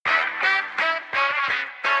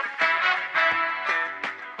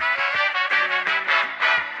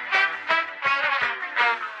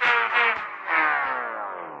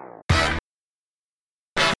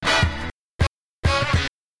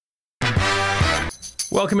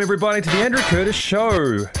Welcome everybody to the Andrew Curtis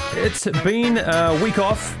Show. It's been a week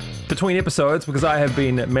off between episodes because I have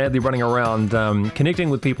been madly running around connecting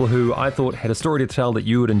with people who I thought had a story to tell that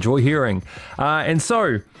you would enjoy hearing. And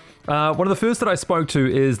so, one of the first that I spoke to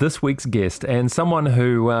is this week's guest, and someone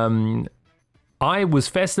who I was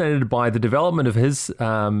fascinated by the development of his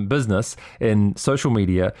business in social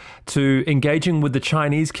media to engaging with the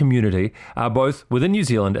Chinese community, both within New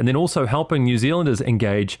Zealand and then also helping New Zealanders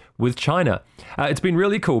engage with China. It's been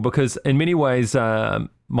really cool because in many ways,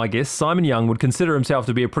 my guest, Simon Young, would consider himself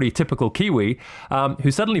to be a pretty typical Kiwi who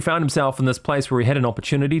suddenly found himself in this place where he had an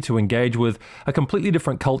opportunity to engage with a completely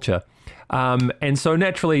different culture. And so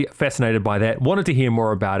naturally fascinated by that, wanted to hear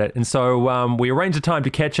more about it. And so we arranged a time to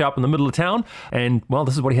catch up in the middle of town. And, well,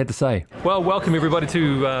 this is what he had to say. Well, welcome everybody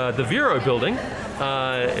to the Vero building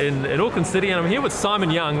in Auckland City. And I'm here with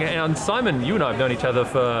Simon Young. And Simon, you and I have known each other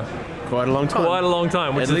for quite a long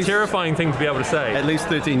time. Which is a terrifying thing to be able to say. At least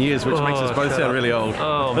 13 years, which makes us both sound really old.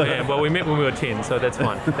 Oh, man. Well, we met when we were 10, so that's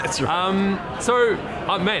fine. That's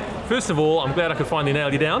right. Man, first of all, I'm glad I could finally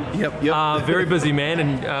nail you down. Yep. Very busy man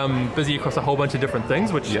and busy across a whole bunch of different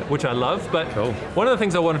things, which I love. But cool. One of the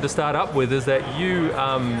things I wanted to start up with is that you...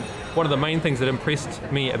 one of the main things that impressed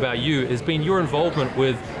me about you has been your involvement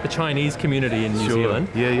with the Chinese community in New Zealand.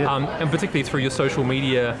 And particularly through your social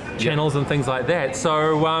media channels and things like that.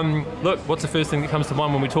 So, look, what's the first thing that comes to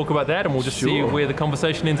mind when we talk about that? And we'll just see where the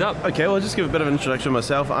conversation ends up. Okay, well, I'll just give a bit of an introduction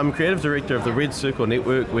myself. I'm creative director of the Red Circle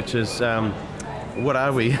Network, which is, what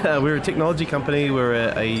are we? We're a technology company, we're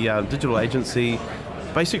a digital agency.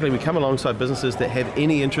 Basically, we come alongside businesses that have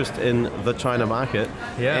any interest in the China market,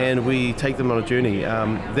 and we take them on a journey.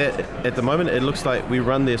 That at the moment, it looks like we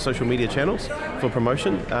run their social media channels for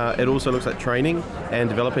promotion. It also looks like training and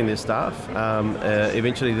developing their staff.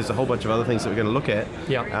 Eventually, there's a whole bunch of other things that we're going to look at.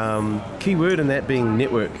 Key word in that being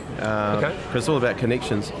network, because it's all about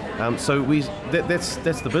connections. So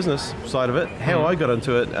that's the business side of it. How I got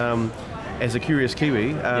into it as a curious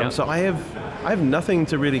Kiwi. So I have nothing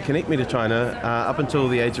to really connect me to China up until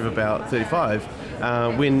the age of about 35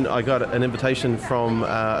 when I got an invitation from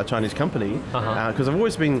a Chinese company because I've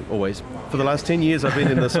always, for the last 10 years I've been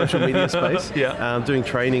in the social media space doing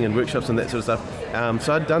training and workshops and that sort of stuff.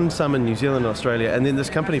 So I'd done some in New Zealand and Australia, and then this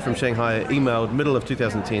company from Shanghai emailed middle of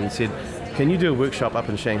 2010 said, can you do a workshop up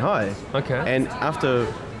in Shanghai? And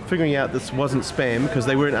after figuring out this wasn't spam because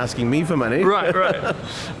they weren't asking me for money. Right.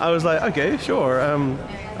 I was like, okay, sure.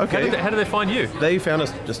 Okay. How did they find you? They found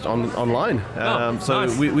us just online.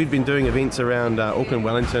 Nice. We'd been doing events around Auckland,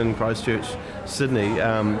 Wellington, Christchurch, Sydney.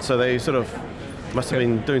 So they sort of must have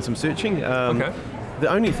been doing some searching. The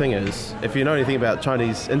only thing is, if you know anything about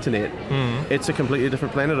Chinese internet, it's a completely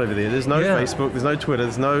different planet over there. There's no Facebook, there's no Twitter,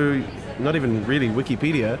 there's not even really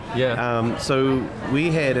Wikipedia. So we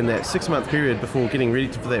had, in that 6-month period before getting ready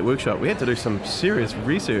for that workshop, we had to do some serious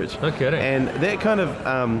research. No kidding. And that kind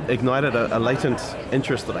of ignited a latent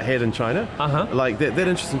interest that I had in China. Like that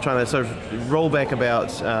interest in China. So roll back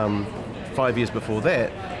about 5 years before that,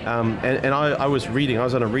 and I was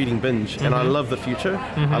on a reading binge, and I love the future.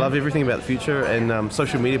 I love everything about the future, and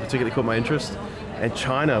social media particularly caught my interest. And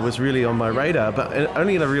China was really on my radar, but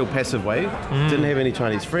only in a real passive way. Didn't have any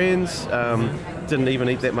Chinese friends, didn't even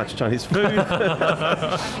eat that much Chinese food.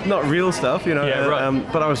 Not real stuff, you know.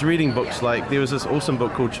 But I was reading books, like there was this awesome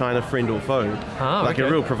book called China, Friend or Foe, a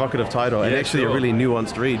real provocative title, and actually a really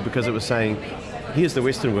nuanced read, because it was saying, here's the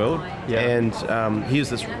Western world, and here's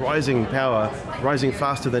this rising power, rising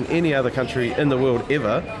faster than any other country in the world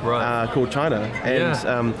ever, called China.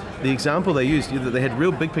 And the example they used, they had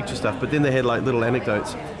real big picture stuff, but then they had like little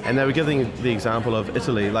anecdotes. And they were giving the example of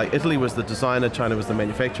Italy. Like Italy was the designer, China was the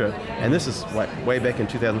manufacturer. And this is like way back in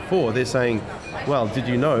 2004. They're saying, well, did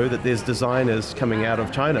you know that there's designers coming out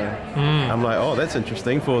of China? I'm like, oh, that's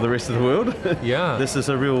interesting for the rest of the world. This is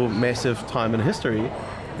a real massive time in history.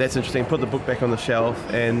 That's interesting. Put the book back on the shelf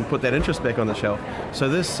and put that interest back on the shelf. So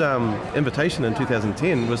this invitation in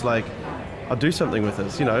 2010 was like, I'll do something with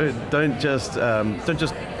this. You know, don't just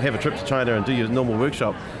have a trip to China and do your normal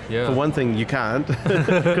workshop. For one thing, you can't,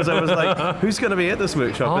 because I was like, who's going to be at this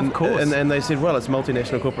workshop? Of course. And they said, well, it's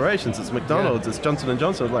multinational corporations. It's McDonald's. It's Johnson &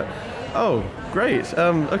 Johnson. I was like, oh, great.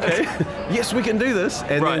 Okay, yes, we can do this.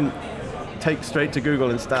 And then take straight to Google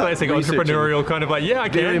and start classic entrepreneurial kind of like, I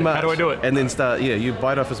can. How do I do it? And then start, you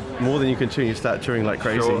bite off more than you can chew. You start chewing like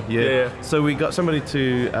crazy. So we got somebody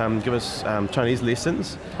to give us Chinese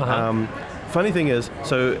lessons. Funny thing is,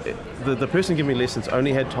 so the person giving me lessons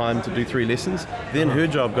only had time to do 3 lessons. Then her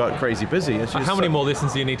job got crazy busy. And how many more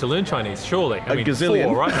lessons do you need to learn Chinese? Surely. A gazillion.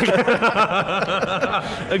 4, right?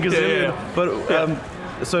 A gazillion.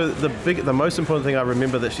 But so the most important thing I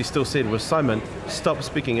remember that she still said was, Simon, stop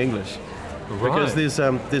speaking English. Because there's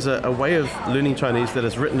a way of learning Chinese that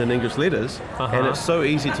is written in English letters, and it's so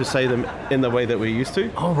easy to say them in the way that we're used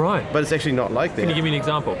to. Oh, right. But it's actually not like that. Can you give me an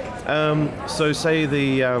example? So say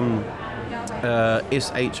the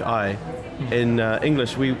SHI in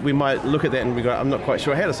English, we might look at that and we go, I'm not quite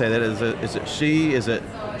sure how to say that. Is it she? Is it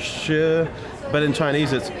shi? But in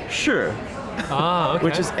Chinese it's sure. Okay.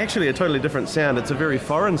 Which is actually a totally different sound. It's a very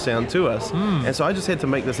foreign sound to us. And so I just had to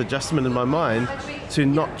make this adjustment in my mind to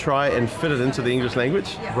not try and fit it into the English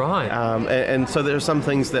language. Right. And so there are some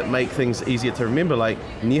things that make things easier to remember, like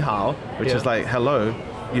ni hao, which is like hello.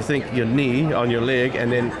 You think your knee on your leg,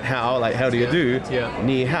 and then how, like how do you do?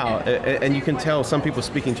 Ni hao. And you can tell some people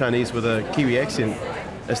speaking Chinese with a Kiwi accent,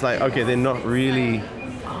 it's like, okay, they're not really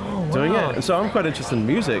doing it. And so I'm quite interested in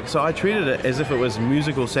music. So I treated it as if it was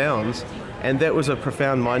musical sounds. And that was a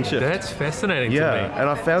profound mind shift. That's fascinating to me. And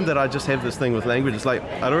I found that I just have this thing with language. It's like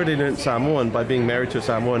I'd already learned Samoan by being married to a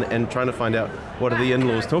Samoan and trying to find out what are the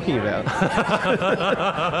in-laws talking about.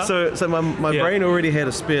 so my brain already had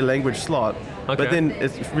a spare language slot. But then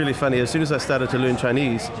it's really funny. As soon as I started to learn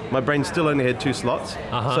Chinese, my brain still only had 2 slots.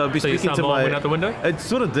 So I'd be speaking to my. Went out the window? It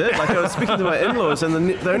sort of did. Like I was speaking to my in-laws, and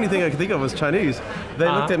the only thing I could think of was Chinese. They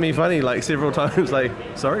looked at me funny like several times, like,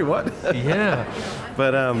 "Sorry, what?" Yeah.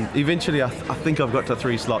 But eventually, I think I've got to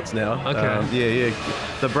 3 slots now. Okay.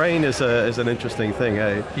 The brain is an interesting thing,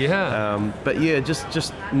 eh? Yeah. But yeah,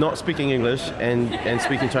 just not speaking English and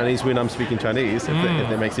speaking Chinese when I'm speaking Chinese, if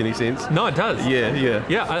that makes any sense. No, it does. Yeah.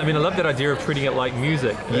 Yeah, I mean, I love that idea of treating it like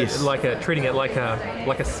music. Yes. Treating it like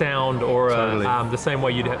a sound, or Totally. the same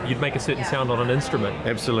way you'd make a certain sound on an instrument.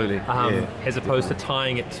 Absolutely. As opposed to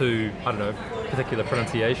tying it to, I don't know, particular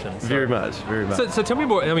pronunciation. So, very much. So tell me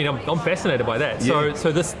more. I mean, I'm fascinated by that.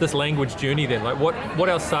 So this language journey then, like what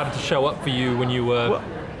else started to show up for you when you were?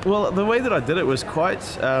 Well, the way that I did it was quite,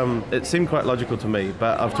 it seemed quite logical to me,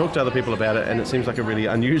 but I've talked to other people about it and it seems like a really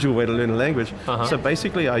unusual way to learn a language. So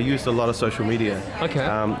basically I used a lot of social media. Okay.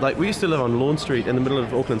 Like we used to live on Lawn Street in the middle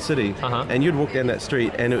of Auckland City, and you'd walk down that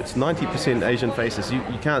street and it's 90% Asian faces.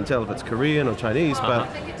 You can't tell if it's Korean or Chinese, but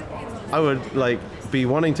I would like be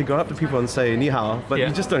wanting to go up to people and say ni hao, but you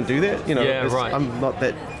just don't do that. You know, I'm not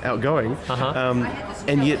that outgoing.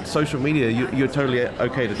 And yet social media, you're totally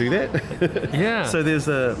okay to do that. So there's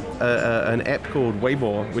an app called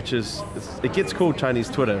Weibo, which it gets called Chinese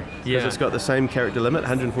Twitter because it's got the same character limit,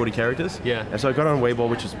 140 characters. And so I got on Weibo,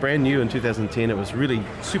 which is brand new in 2010. It was really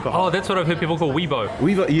super hot. Oh, that's what I've heard people call Weibo.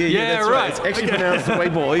 Weibo, that's right. It's actually pronounced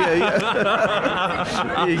Weibo.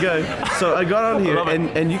 There you go. So I got on here,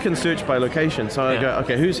 and you can search by location. So I go,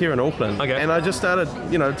 okay, who's here in Auckland? And I just started,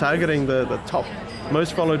 targeting the top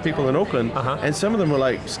most followed people in Auckland, and some of them were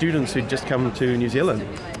like students who'd just come to New Zealand.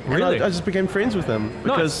 Really? And I just became friends with them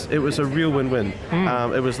because it was a real win-win.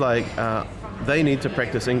 It was like they need to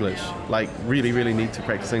practice English, like really, really need to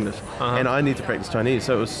practice English, and I need to practice Chinese.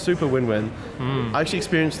 So it was super win-win. I actually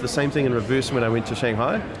experienced the same thing in reverse when I went to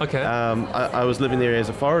Shanghai. I was living there as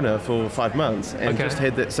a foreigner for 5 months and just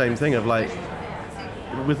had that same thing of like,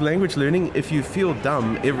 with language learning, if you feel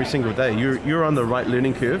dumb every single day, you're on the right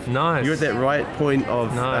learning curve. You're at that right point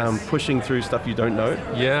of pushing through stuff you don't know.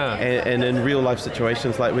 And in real life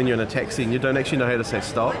situations, like when you're in a taxi and you don't actually know how to say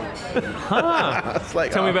stop. It's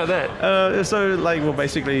like, Tell me about that. So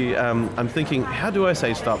basically, I'm thinking, how do I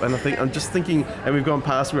say stop? And I'm just thinking, and we've gone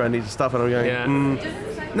past where I need to stop, and I'm going,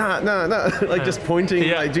 nah, like just pointing,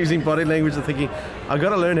 like using body language and thinking, I got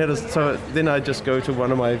to learn how to. So then I just go to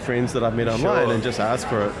one of my friends that I've met online and just ask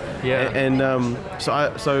for it.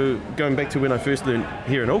 So going back to when I first learned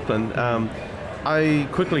here in Auckland, I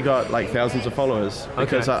quickly got like thousands of followers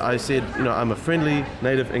because I said, I'm a friendly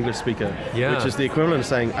native English speaker, which is the equivalent of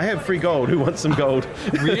saying, I have free gold, who wants some gold?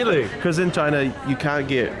 Really? Because in China, you can't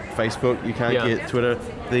get Facebook, you can't get Twitter.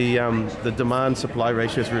 The demand-supply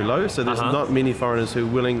ratio is very low, so there's not many foreigners who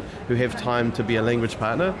have time to be a language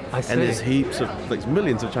partner. I see. And there's heaps of, like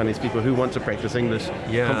millions of Chinese people who want to practice English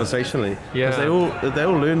conversationally. Because they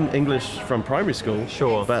all learn English from primary school.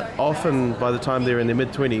 But often by the time they're in their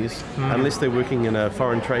mid-20s, unless they're working in a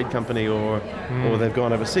foreign trade company or they've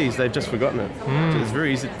gone overseas, they've just forgotten it. So it's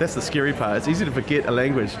very easy. That's the scary part. It's easy to forget a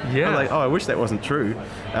language. I'm like, I wish that wasn't true.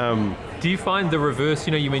 Do you find the reverse?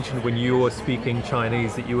 You mentioned when you were speaking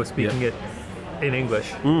Chinese that you were speaking it in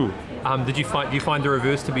English. Do you find the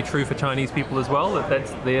reverse to be true for Chinese people as well?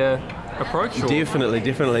 That's their approach? Or?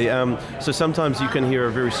 Definitely. So sometimes you can hear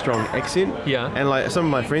a very strong accent. And like some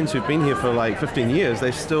of my friends who've been here for like 15 years,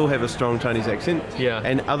 they still have a strong Chinese accent.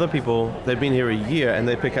 And other people, they've been here a year and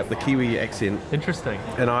they pick up the Kiwi accent. Interesting.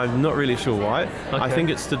 And I'm not really sure why. I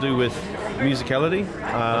think it's to do with musicality.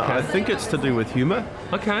 I think it's to do with humor.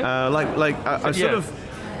 Okay. I sort of.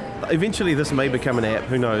 Eventually, this may become an app.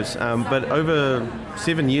 Who knows? But over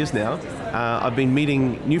 7 years now, I've been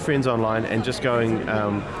meeting new friends online and just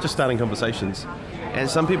starting conversations. And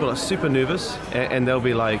some people are super nervous, and they'll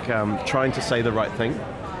be like trying to say the right thing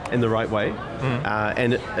in the right way,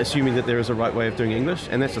 and assuming that there is a right way of doing English.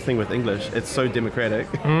 And that's the thing with English; it's so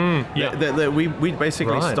democratic that we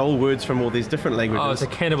basically stole words from all these different languages. Oh, it's a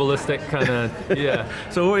cannibalistic kind of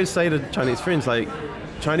So I always say to Chinese friends, like,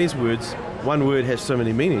 Chinese words, one word has so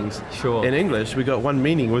many meanings. Sure. In English, we got one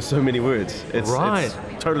meaning with so many words. It's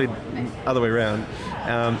totally other way around.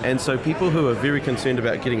 And so people who are very concerned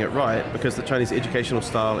about getting it right, because the Chinese educational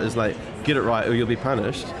style is like, get it right or you'll be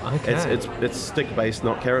punished. Okay. It's stick-based,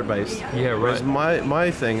 not carrot-based. Yeah, right. Whereas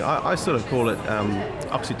my thing, I sort of call it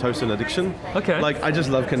oxytocin addiction. Okay. Like, I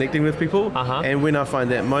just love connecting with people. And when I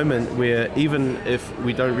find that moment where even if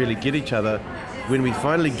we don't really get each other, when we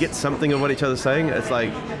finally get something of what each other's saying, it's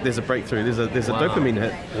like there's a breakthrough. There's a dopamine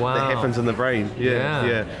hit that happens in the brain.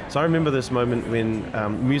 Yeah. So I remember this moment when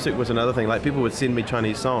music was another thing. Like, people would send me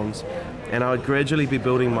Chinese songs, and I would gradually be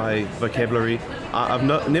building my vocabulary. I've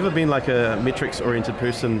never been like a metrics-oriented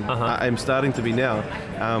person. I'm starting to be now.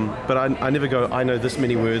 But I never go, I know this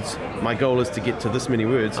many words. My goal is to get to this many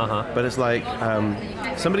words. But it's like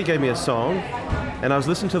somebody gave me a song, and I was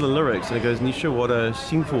listening to the lyrics, and it goes, 你是我的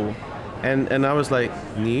幸福. And I was like,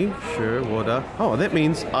 你是我的, oh, that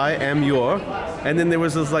means I am your, and then there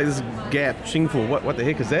was this gap, 幸福, what the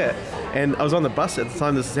heck is that? And I was on the bus at the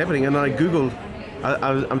time this is happening, and I Googled,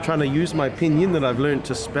 I'm trying to use my pinyin that I've learned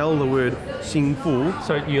to spell the word 幸福.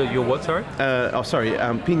 So your what, sorry?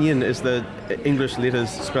 Pinyin is the English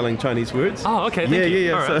letters spelling Chinese words. Oh, okay, thank you.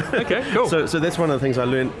 Yeah. All right. So, okay, cool. So that's one of the things I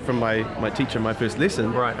learned from my teacher, my first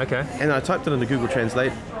lesson. Right, okay. And I typed it into Google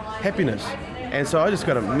Translate, happiness. And so I just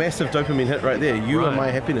got a massive dopamine hit right there. You are my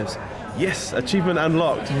happiness. Yes, achievement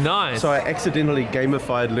unlocked. Nice. So I accidentally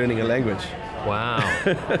gamified learning a language. Wow.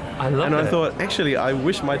 I love and that. I thought, actually, I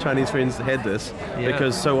wish my Chinese friends had this,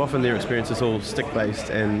 because so often their experience is all stick-based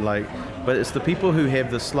and but it's the people who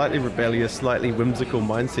have the slightly rebellious, slightly whimsical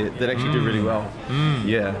mindset that actually do really well.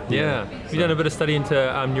 Yeah. You've done a bit of study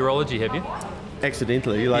into neurology, have you?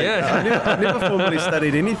 Accidentally, I never formally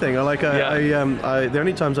studied anything. The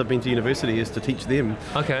only times I've been to university is to teach them.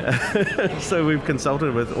 Okay. So we've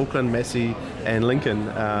consulted with Auckland, Massey, and Lincoln,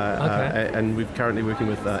 and we're currently working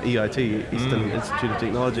with EIT, Eastern Institute of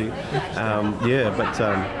Technology.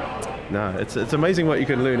 No, it's amazing what you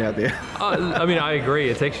can learn out there. I mean, I agree.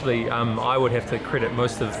 It's actually, I would have to credit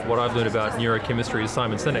most of what I've learned about neurochemistry to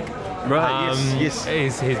Simon Sinek. Right, yes.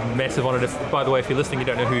 He's massive on it. By the way, if you're listening, you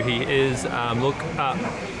don't know who he is, look up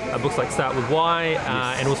books like Start With Why,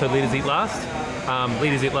 and also Leaders Eat Last.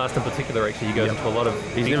 Leaders Eat Last in particular, actually, he goes into a lot of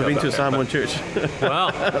He's never been to a Samoan church.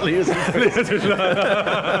 Well, Leaders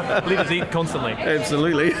eat constantly.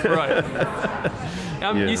 Absolutely. Right.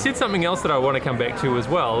 You said something else that I want to come back to as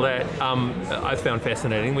well that I found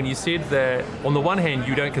fascinating when you said that on the one hand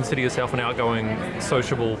you don't consider yourself an outgoing,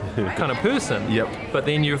 sociable kind of person, but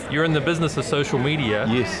then you're in the business of social media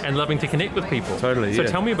and loving to connect with people. Totally. So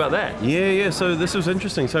tell me about that. Yeah. So this was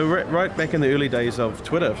interesting. So right back in the early days of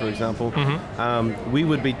Twitter, for example, we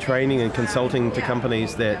would be training and consulting to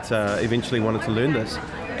companies that eventually wanted to learn this.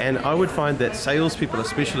 And I would find that salespeople,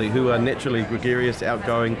 especially, who are naturally gregarious,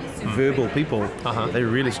 outgoing, verbal people, they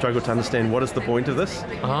really struggle to understand what is the point of this.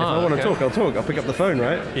 If I want to talk, I'll talk. I'll pick up the phone,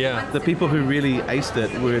 right? Yeah. The people who really aced it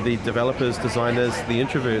were the developers, designers, the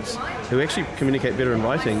introverts, who actually communicate better in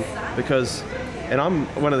writing because... And I'm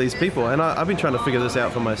one of these people, and I've been trying to figure this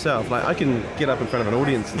out for myself. Like, I can get up in front of an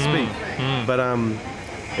audience and speak, but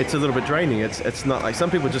it's a little bit draining. It's not like some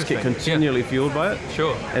people just get continually fueled by it.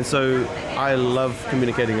 Sure. And so I love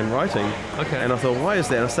communicating and writing. Okay. And I thought, why is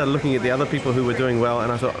that? And I started looking at the other people who were doing well,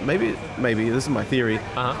 and I thought, maybe this is my theory.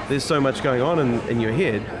 There's so much going on in your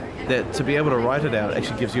head that to be able to write it out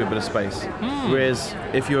actually gives you a bit of space. Whereas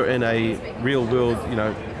if you're in a real world,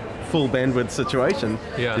 full bandwidth situation,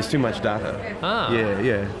 there's too much data.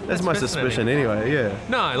 That's my suspicion anyway.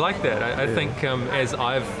 No, I like that. I think as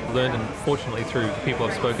I've learned, and fortunately through people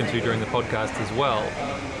I've spoken to during the podcast as well,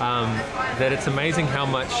 that it's amazing how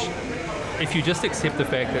much, if you just accept the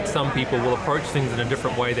fact that some people will approach things in a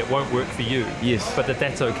different way that won't work for you, but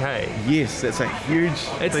that's okay. Yes, that's a huge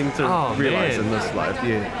thing to realize in this life.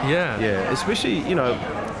 Especially,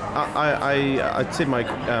 I said my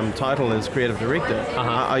title is creative director.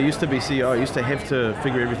 I used to be CEO. I used to have to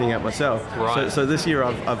figure everything out myself. Right. So this year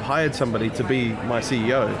I've hired somebody to be my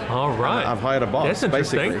CEO. All right. I've hired a boss. That's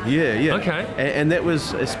interesting. Basically. Yeah. Okay. And that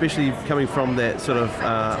was especially coming from that sort of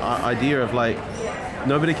idea of like,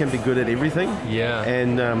 nobody can be good at everything. Yeah.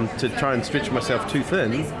 And to try and stretch myself too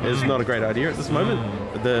thin is not a great idea at this moment.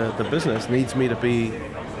 The business needs me to be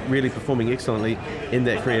really performing excellently in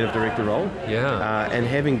that creative director role. Yeah. And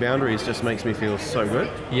having boundaries just makes me feel so good.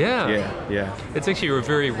 Yeah. Yeah. It's actually a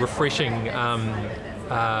very refreshing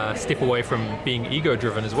step away from being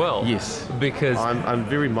ego-driven as well. Yes. Because I'm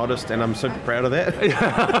very modest, and I'm super proud of that.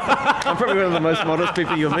 I'm probably one of the most modest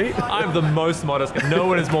people you'll meet. I'm the most modest. No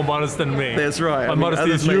one is more modest than me. That's right. My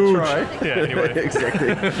modesty is huge. Yeah, anyway.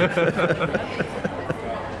 Exactly.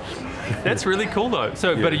 That's really cool though.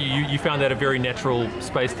 So, but you found that a very natural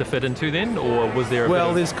space to fit into then, or was there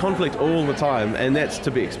there's conflict all the time, and that's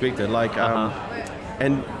to be expected. Like,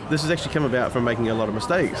 and this has actually come about from making a lot of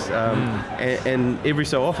mistakes. And every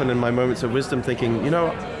so often in my moments of wisdom thinking,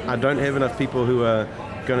 I don't have enough people who are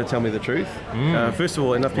going to tell me the truth. First of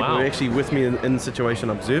all, enough people who are actually with me in the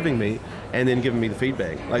situation, observing me, and then giving me the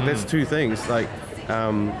feedback. Like, that's two things. Like,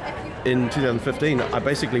 in 2015, I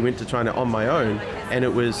basically went to China on my own, and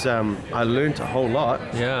it was, I learned a whole lot.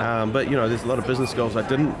 Yeah. But, there's a lot of business goals I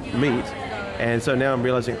didn't meet. And so now I'm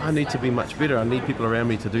realizing I need to be much better. I need people around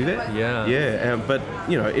me to do that. Yeah. But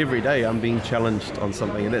every day I'm being challenged on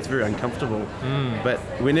something, and that's very uncomfortable. But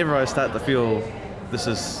whenever I start to feel this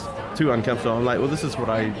is too uncomfortable, I'm like, well, this is what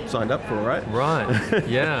I signed up for, right? Right.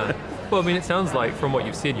 Yeah. Well, I mean, it sounds like from what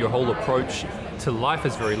you've said, your whole approach to life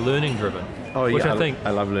is very learning driven. Oh yeah. Which I think I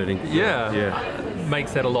love learning. Yeah.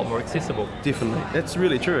 Makes that a lot more accessible. Definitely. That's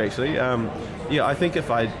really true, actually. I think if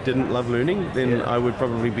I didn't love learning, then I would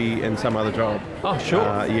probably be in some other job. Oh, sure.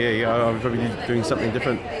 I would probably be doing something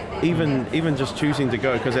different. Even just choosing to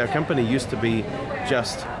go, because our company used to be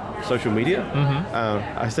just social media.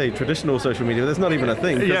 I say traditional social media, but that's not even a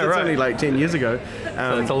thing. Yeah, it's right. only like 10 years ago.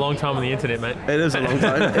 So it's a long time on the internet, mate. It is a long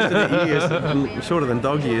time. Internet years, shorter than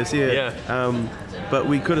dog years, yeah. But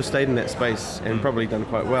we could have stayed in that space and probably done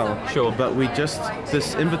quite well. Sure. But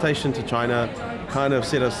this invitation to China kind of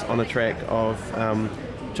set us on a track of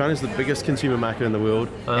China's the biggest consumer market in the world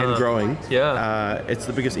and growing. Yeah. It's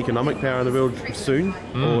the biggest economic power in the world soon,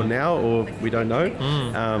 or now, or we don't know.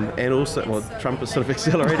 And also, Trump is sort of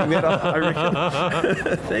accelerating that, I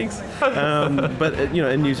reckon. Thanks. But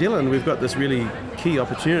in New Zealand, we've got this really key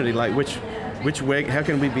opportunity, like how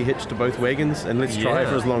can we be hitched to both wagons, and let's try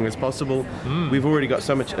for as long as possible. We've already got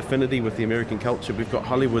so much affinity with the American culture. We've got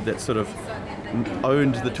Hollywood that sort of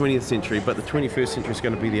owned the 20th century, but the 21st century is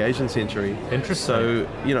going to be the Asian century. Interesting.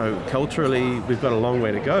 So, culturally, we've got a long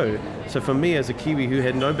way to go. So for me, as a Kiwi who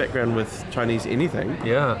had no background with Chinese anything,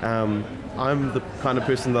 I'm the kind of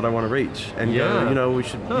person that I want to reach and go, we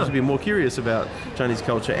should be more curious about Chinese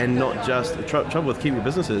culture, and not just the trouble with Kiwi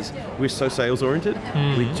businesses. We're so sales oriented.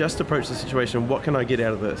 We just approach the situation, what can I get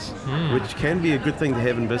out of this? Which can be a good thing to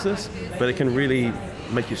have in business, but it can really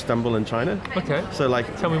make you stumble in China. Okay. So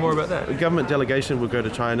tell me more about that. A government delegation will go to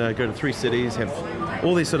China, go to 3 cities, have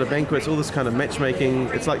all these sort of banquets, all this kind of matchmaking.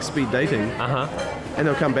 It's like speed dating. And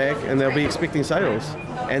they'll come back and they'll be expecting sales.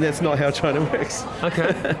 And that's not how China works.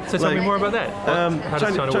 Okay. So tell me more about that. How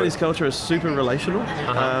does China Chinese work? culture is super relational.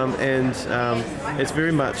 And it's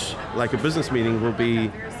very much like a business meeting will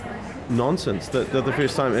be nonsense. The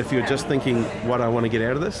first time, if you're just thinking what I want to get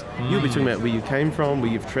out of this, you'll be talking about where you came from,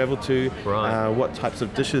 where you've traveled to, what types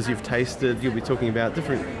of dishes you've tasted. You'll be talking about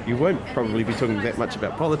you won't probably be talking that much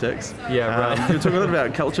about politics. Right. You'll talk a lot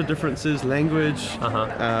about culture differences, language,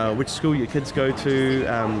 which school your kids go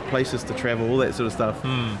to, places to travel, all that sort of stuff.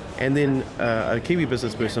 And then a Kiwi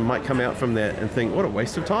business person might come out from that and think, what a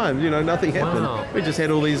waste of time, nothing happened. Wow. We just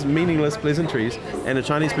had all these meaningless pleasantries. And a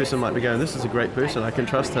Chinese person might be going, this is a great person, I can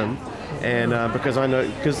trust him. And because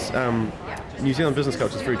New Zealand business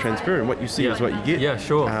culture is very transparent. What you see is what you get. Yeah,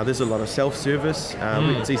 sure. There's a lot of self-service.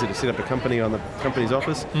 It's easy to set up a company on the company's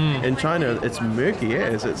office. In China, it's murky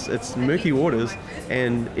as it's murky waters,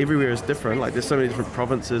 and everywhere is different. Like there's so many different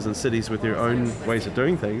provinces and cities with their own ways of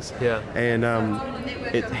doing things. Yeah. And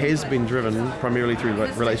it has been driven primarily through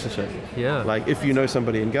relationship. Yeah. Like if you know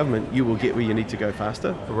somebody in government, you will get where you need to go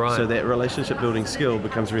faster. Right. So that relationship building skill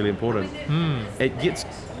becomes really important. It gets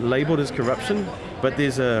labeled as corruption, but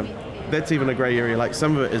that's even a grey area. Like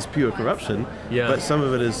some of it is pure corruption, but some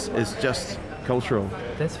of it is just cultural.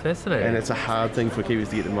 That's fascinating. And it's a hard thing for Kiwis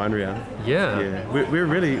to get their mind around. Yeah. We're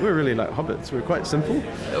really like hobbits. We're quite simple.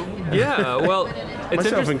 Well, it's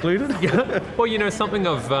myself included. Well, something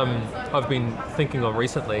I've been thinking on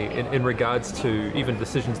recently in regards to even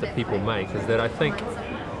decisions that people make is that I think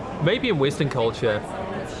maybe in Western culture,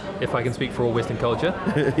 if I can speak for all Western culture,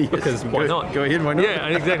 yes, because why not? Go ahead, why not? Yeah,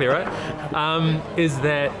 exactly, right? Is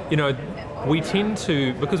that, we tend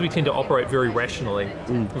to operate very rationally,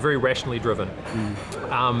 very rationally driven.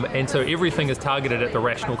 And so everything is targeted at the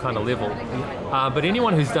rational kind of level. But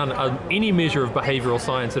anyone who's done any measure of behavioral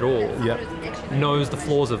science at all knows the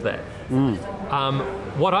flaws of that.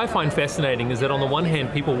 What I find fascinating is that on the one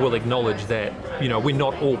hand, people will acknowledge that, we're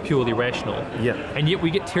not all purely rational. And yet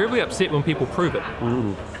we get terribly upset when people prove it.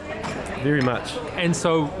 Very much. And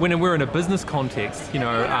so when we're in a business context,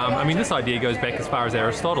 this idea goes back as far as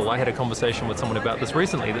Aristotle. I had a conversation with someone about this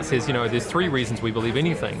recently that says, there's 3 reasons we believe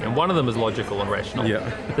anything, and one of them is logical and rational.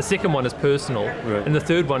 The second one is personal, and the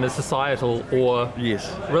third one is societal or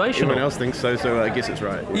relational. Everyone else thinks so I guess it's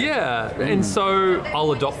right. And so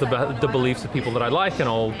I'll adopt the beliefs of people that I like, and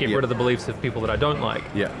I'll get rid of the beliefs of people that I don't like.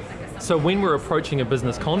 So when we're approaching a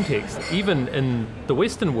business context, even in the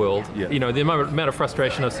Western world, the amount of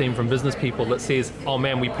frustration I've seen from business people that says, oh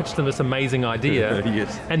man, we pitched them this amazing idea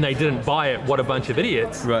and they didn't buy it, what a bunch of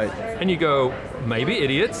idiots. And you go, maybe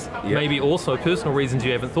idiots, maybe also personal reasons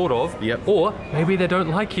you haven't thought of, or maybe they don't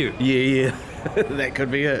like you. That could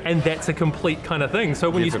be it. And that's a complete kind of thing. So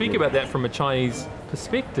when you speak about that from a Chinese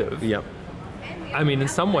perspective, in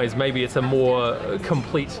some ways maybe it's a more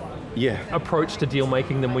complete approach to deal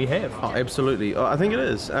making than we have. Oh, absolutely. I think it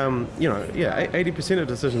is. 80% of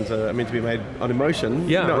decisions are meant to be made on emotion,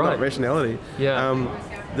 not rationality.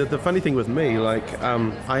 The funny thing with me, I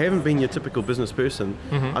haven't been your typical business person.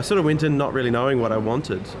 I sort of went in not really knowing what I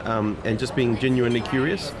wanted, and just being genuinely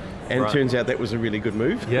curious. And it turns out that was a really good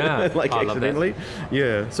move. Accidentally.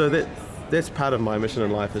 So that's part of my mission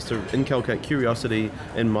in life, is to inculcate curiosity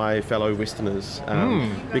in my fellow Westerners,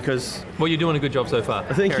 because... Well, you're doing a good job so far.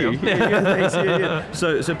 Thank you. Thanks.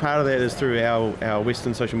 So part of that is through our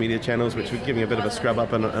Western social media channels, which we're giving a bit of a scrub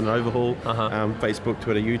up and an overhaul, Facebook,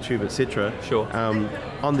 Twitter, YouTube, etc.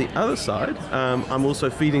 On the other side, I'm also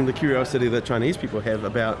feeding the curiosity that Chinese people have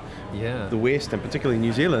about the West, and particularly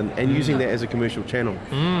New Zealand, and using that as a commercial channel.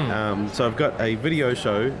 So I've got a video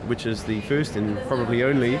show, which is the first and probably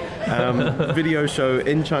only video show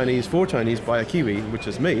in Chinese for Chinese by a Kiwi, which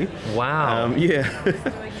is me. Wow.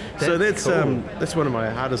 So that's cool. That's one of my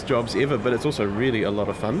hardest jobs ever, but it's also really a lot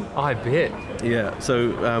of fun. I bet.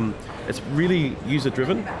 So it's really user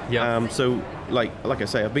driven. So like I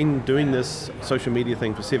say, I've been doing this social media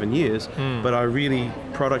thing for 7 years, but I really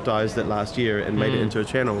productized it last year and made it into a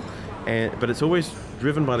channel. But it's always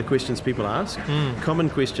driven by the questions people ask.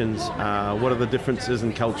 Common questions: what are the differences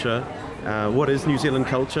in culture? What is New Zealand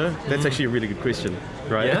culture? That's actually a really good question,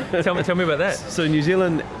 right? Yeah. Tell me about that. So New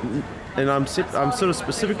Zealand, and I'm sort of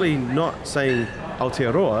specifically not saying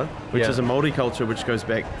Aotearoa, which is a Māori culture which goes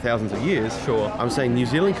back thousands of years. I'm saying New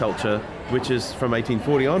Zealand culture, which is from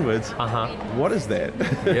 1840 onwards. What is that?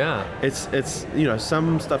 It's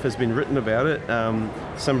some stuff has been written about it.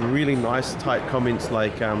 Some really nice tight comments,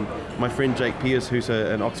 like my friend Jake Pierce, who's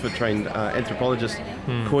an Oxford-trained anthropologist,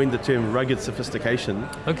 coined the term rugged sophistication.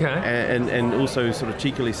 And also sort of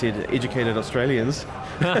cheekily said educated Australians.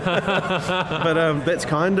 But that's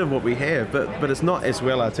kind of what we have, but it's not as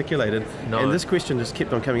well articulated. And this question just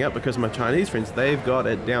kept on coming up because my Chinese friends, they've got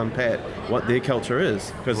it down pat what their culture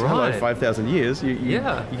is. Because hello, 5,000 years, you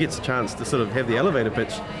get a chance to sort of have the elevator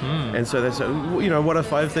pitch. And so they say, what are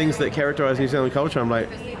 5 things that characterize New Zealand culture? I'm like,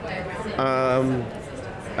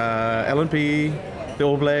 LNP, the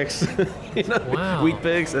All Blacks, Wheat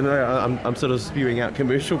Pigs, and I'm sort of spewing out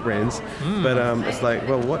commercial brands. But it's like,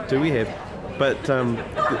 well, what do we have? But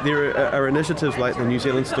there are initiatives like the New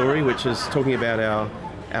Zealand Story, which is talking about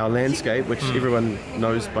our landscape, which everyone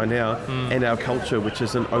knows by now, and our culture, which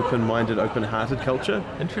is an open-minded, open-hearted culture.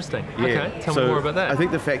 Interesting. Okay, tell me more about that. I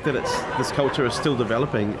think the fact that this culture is still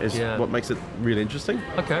developing is what makes it really interesting.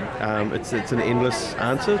 It's an endless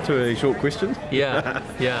answer to a short question.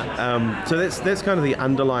 So that's kind of the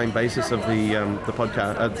underlying basis of the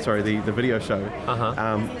podcast. The video show.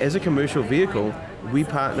 As a commercial vehicle, we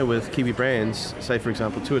partner with Kiwi brands. Say, for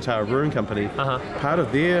example, Tuatara Brewing Company. Part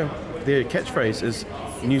of their catchphrase is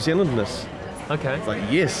New Zealandness. It's like,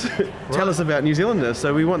 yes, tell us about New Zealandness.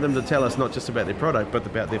 So we want them to tell us not just about their product, but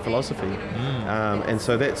about their philosophy. And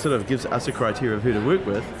so that sort of gives us a criteria of who to work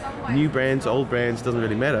with. New brands, old brands, doesn't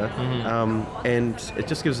really matter. And it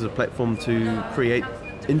just gives us a platform to create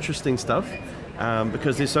interesting stuff.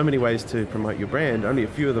 Because there's so many ways to promote your brand, only a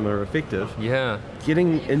few of them are effective.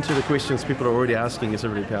 Getting into the questions people are already asking is a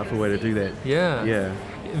really powerful way to do that.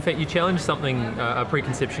 In fact, you challenged something, a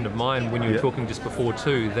preconception of mine when you were talking just before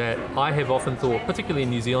too, that I have often thought, particularly in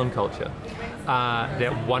New Zealand culture,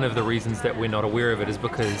 that one of the reasons that we're not aware of it is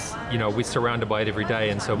because, you know, we're surrounded by it every day,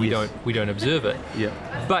 and so we don't observe it. Yeah.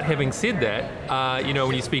 But having said that, you know,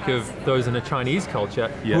 when you speak of those in a Chinese culture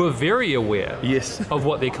who are very aware of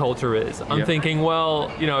what their culture is, I'm thinking,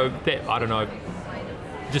 well, you know, that, I don't know,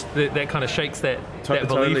 just that kind of shakes that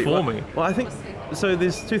belief for me. Well, I think, so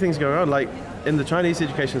there's two things going on. Like, in the Chinese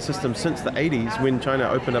education system since the 80s, when China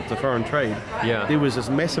opened up to foreign trade, there was this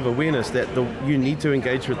massive awareness that you need to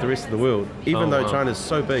engage with the rest of the world. Even though China's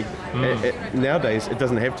so big, nowadays it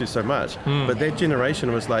doesn't have to so much. But that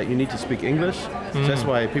generation was like, you need to speak English. So that's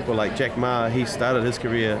why people like Jack Ma, he started his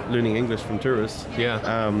career learning English from tourists.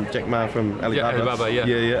 Jack Ma from Alibaba.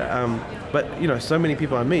 But, you know, so many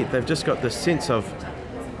people I meet, they've just got this sense of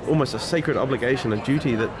almost a sacred obligation, a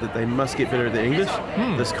duty that they must get better at their English,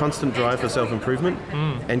 this constant drive for self-improvement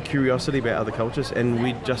and curiosity about other cultures, and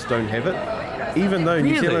we just don't have it. Even though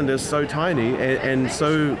New Zealand is so tiny and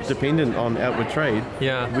so dependent on outward trade,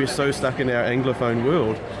 we're so stuck in our Anglophone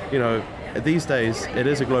world. You know, these days it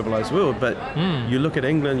is a globalized world, but you look at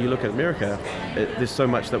England, you look at America, there's so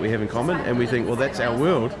much that we have in common, and we think, well, that's our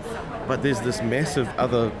world, but there's this massive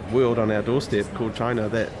other world on our doorstep called China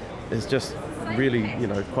that is just really, you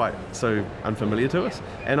know, quite so unfamiliar to us.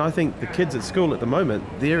 And I think the kids at school at the moment,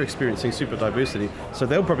 they're experiencing super diversity, so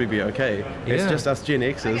they'll probably be okay. It's just us Gen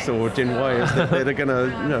Xers or Gen Yers that are going to,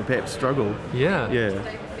 you know, perhaps struggle.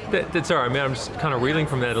 That's all right. I mean, I'm just kind of reeling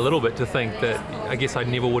from that a little bit to think that I guess I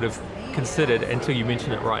never would have considered until you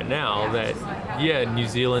mention it right now that, New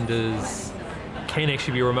Zealanders can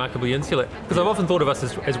actually be remarkably insular. Because I've often thought of us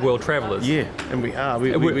as world travellers. Yeah, and we are.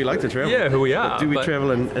 We like to travel. Yeah, who we are. But do we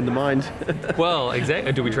travel in the mind? Well,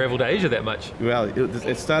 exactly. Do we travel to Asia that much? Well,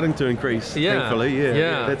 it's starting to increase, thankfully.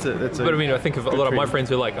 That's a but I mean, I think of a lot of my friends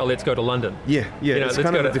who are like, oh, let's go to London. You know, it's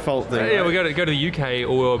kind of the default thing. Yeah, we go to the UK,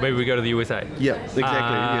 or maybe we go to the USA. Yeah,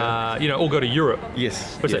 exactly. You know, or go to Europe.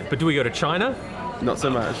 Yes. But do we go to China? Not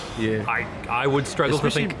so much, I would struggle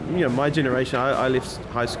Especially, to think. You know, my generation, I left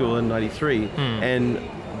high school in 93, and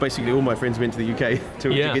basically all my friends went to the UK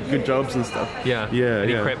to get good jobs and stuff.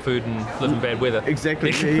 Eat crap food and live in bad weather.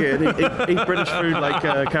 Exactly, and eat British food like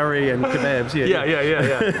curry and kebabs.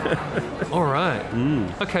 All right.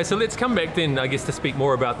 Okay, so let's come back then, I guess, to speak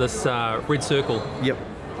more about this red circle.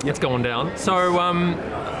 It's going down. So,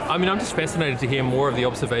 I mean, I'm just fascinated to hear more of the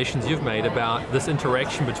observations you've made about this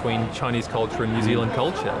interaction between Chinese culture and New Zealand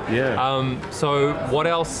culture. So what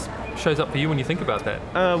else shows up for you when you think about that?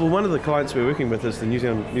 Well, one of the clients we're working with is the New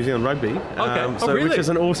Zealand Rugby, really? which is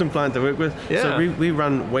an awesome client to work with. So we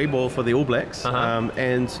run Weiball for the All Blacks,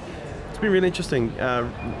 and it's been really interesting.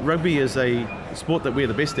 Rugby is a sport that we're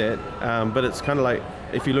the best at, but it's kind of like,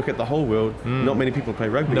 if you look at the whole world, not many people play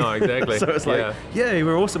rugby. No, exactly. So it's like,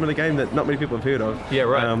 we're awesome in a game that not many people have heard of.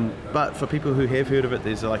 But for people who have heard of it,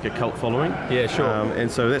 there's like a cult following.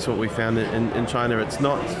 And so that's what we found in China. It's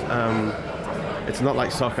not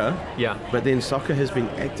like soccer. But then soccer has been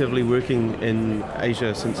actively working in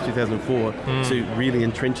Asia since 2004 to really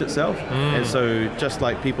entrench itself. And so just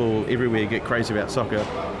like people everywhere get crazy about soccer,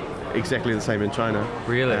 exactly the same in China.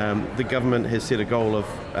 Really? The government has set a goal of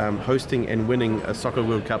hosting and winning a soccer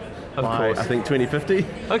World Cup by, I think, 2050.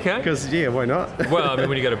 Okay. Because, why not? Well, I mean,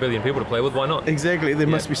 when you got 1 billion people to play with, why not? Exactly. There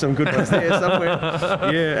must be some good ones there somewhere.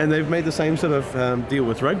 And they've made the same sort of deal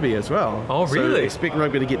with rugby as well. Oh, really? So expect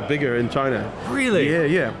rugby to get bigger in China. Really?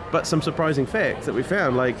 Yeah. But some surprising facts that we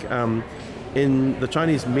found, like in the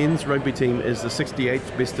Chinese men's rugby team is the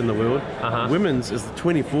 68th best in the world. Women's is the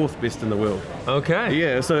 24th best in the world.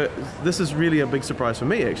 Okay. So this is really a big surprise for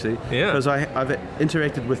me, actually. Because I've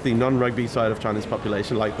interacted with the non-rugby side of China's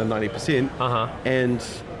population, like the 90%, and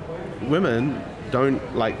women don't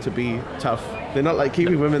like to be tough. They're not like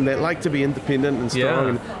Kiwi women that like to be independent and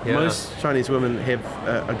strong. Most Chinese women have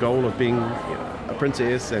a goal of being a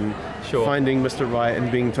princess and finding Mr. Right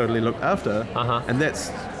and being totally looked after. And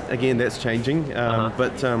that's changing.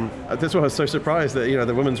 But that's why I was so surprised that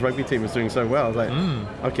the women's rugby team is doing so well. I was like,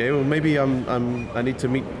 okay, well maybe I need to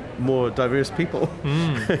meet more diverse people.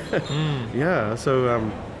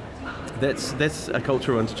 So that's a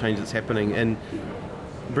cultural interchange that's happening. And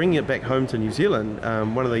bringing it back home to New Zealand,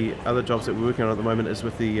 one of the other jobs that we're working on at the moment is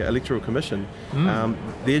with the Electoral Commission.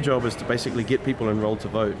 Their job is to basically get people enrolled to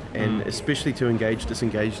vote, and especially to engage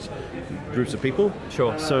disengaged groups of people.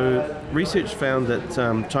 So research found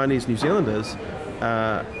that Chinese New Zealanders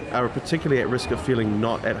are particularly at risk of feeling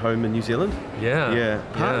not at home in New Zealand.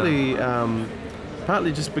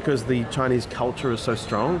 Partly just because the Chinese culture is so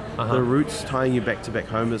strong, the roots tying you back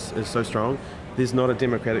home is so strong. there's not a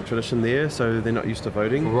democratic tradition there, so they're not used to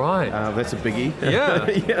voting. Right. That's a biggie. Yeah.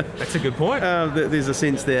 Yeah. That's a good point. There's a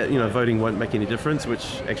sense that voting won't make any difference,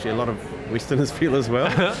 which actually a lot of Westerners feel as well.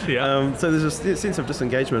 Yeah. So there's a sense of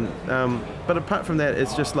disengagement. But apart from that,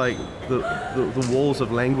 it's just like the walls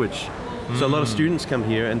of language. So a lot of students come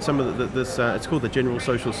here, and some of this it's called the General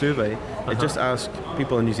Social Survey. It just asks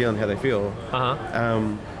people in New Zealand how they feel.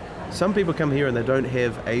 Some people come here and they don't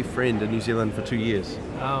have a friend in New Zealand for 2 years.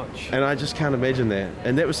 Ouch. And I just can't imagine that.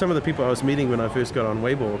 And that was some of the people I was meeting when I first got on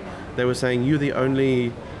Weibo. They were saying, you're the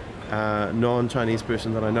only non-Chinese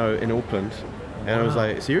person that I know in Auckland. And I was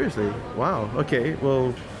like, seriously? Wow, okay,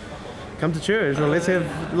 well, come to church, or let's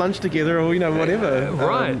have lunch together, or whatever.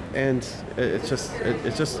 Right. And it's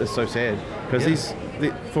so sad, because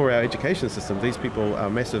for our education system, these people are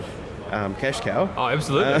massive cash cow. Oh,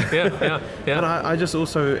 absolutely. Yeah. But I just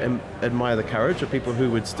also admire the courage of people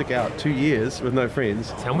who would stick out 2 years with no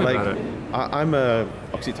friends. Tell me about it. I'm a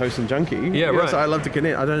oxytocin junkie. Yeah, right. So I love to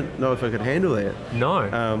connect. I don't know if I could handle that. No.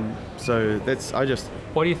 So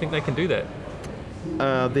Why do you think they can do that?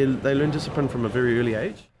 They learn discipline from a very early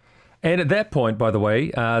age. And at that point, by the way,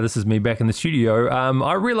 this is me back in the studio,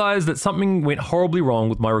 I realized that something went horribly wrong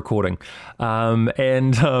with my recording.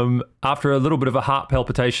 And after a little bit of a heart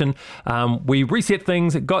palpitation, we reset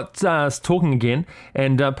things, got us talking again,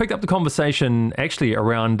 and picked up the conversation actually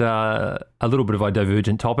around a little bit of a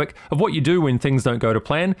divergent topic of what you do when things don't go to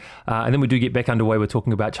plan. And then we do get back underway with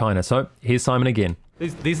talking about China. So here's Simon again.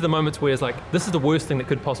 These are the moments where it's like, this is the worst thing that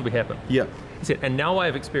could possibly happen. Yeah. That's it. And now I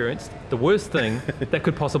have experienced the worst thing that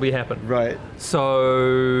could possibly happen. Right.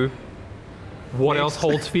 So what else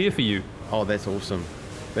holds fear for you? Oh, that's awesome.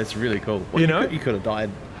 That's really cool. Well, you could have died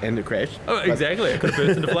and it crashed. Oh, exactly. It could have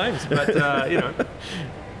burst into flames. But,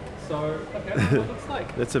 So, okay, that's what it looks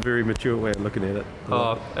like. That's a very mature way of looking at it.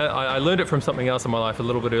 I learned it from something else in my life a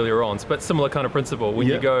little bit earlier on, but similar kind of principle. When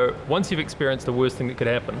you go, once you've experienced the worst thing that could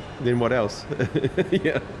happen, then what else?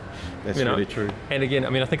 Yeah, that's really true. And again,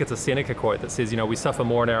 I think it's a Seneca quote that says, we suffer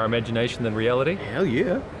more in our imagination than reality. Hell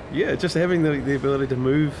yeah. Yeah, just having the ability to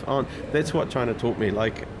move on. That's what China taught me.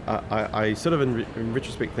 Like, I sort of, in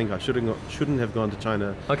retrospect, think I shouldn't have gone to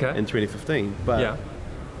China in 2015, but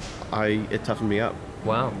it toughened me up.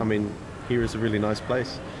 Wow. Here is a really nice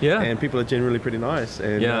place. Yeah. And people are generally pretty nice.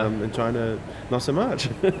 And in China, not so much.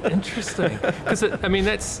 Interesting.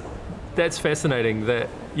 Because, that's fascinating that,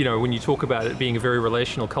 when you talk about it being a very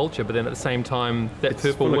relational culture, but then at the same time, that it's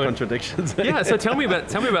people full of weren't... contradictions. Yeah, so tell me about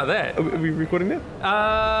that. Are we recording that?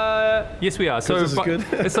 Yes, we are. So this is good.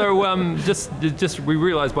 just we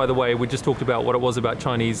realised, by the way, we just talked about what it was about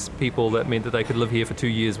Chinese people that meant that they could live here for 2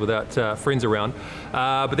 years without friends around.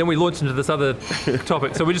 But then we launched into this other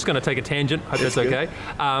topic, so we're just going to take a tangent. Hope that's okay.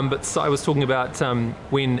 But so I was talking about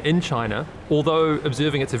when in China, although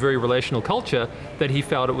observing it's a very relational culture, that he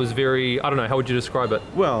felt it was very, I don't know, how would you describe it?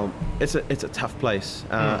 Well, it's a tough place.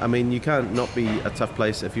 You can't not be a tough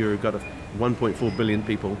place if you've got 1.4 billion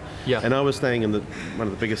people. Yeah. And I was staying in one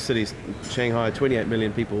of the biggest cities, Shanghai, 28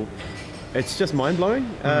 million people. It's just mind-blowing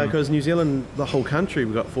because New Zealand, the whole country,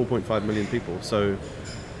 we've got 4.5 million people. So,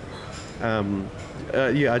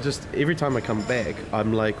 every time I come back,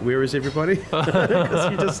 I'm like, where is everybody?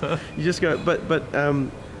 Because you just go, but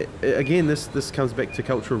again, this comes back to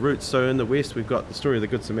cultural roots. So in the West, we've got the story of the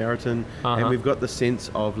Good Samaritan, and we've got the sense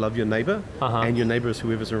of love your neighbor, and your neighbor is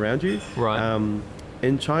whoever's around you. Right.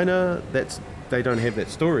 In China, they don't have that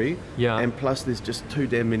story. Yeah. And plus, there's just too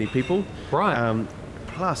damn many people. Right.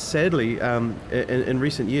 Plus, sadly, in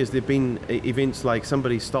recent years, there have been events like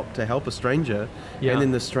somebody stopped to help a stranger, and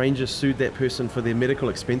then the stranger sued that person for their medical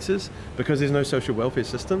expenses because there's no social welfare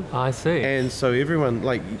system. I see. And so everyone,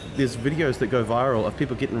 there's videos that go viral of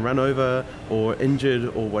people getting run over or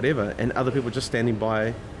injured or whatever, and other people just standing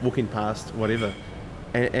by, walking past, whatever.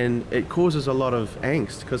 And it causes a lot of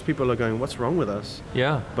angst because people are going, what's wrong with us?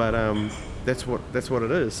 Yeah. But that's what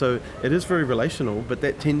it is. So it is very relational, but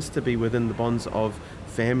that tends to be within the bonds of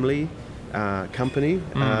family, company,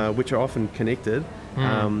 which are often connected.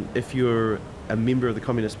 If you're a member of the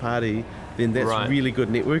Communist Party, then that's really good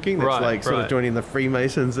networking. That's sort of joining the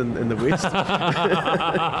Freemasons in the West.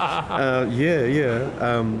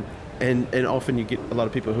 And often you get a lot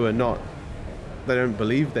of people who are not, they don't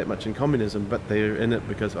believe that much in communism, but they're in it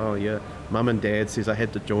because, mum and dad says I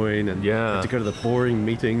had to join and had to go to the boring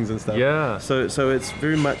meetings and stuff. Yeah. So it's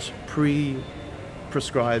very much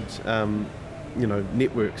prescribed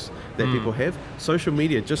networks that people have. Social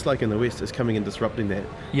media, just like in the West, is coming and disrupting that.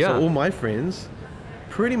 Yeah. So all my friends,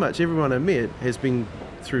 pretty much everyone I met has been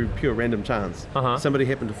through pure random chance. Somebody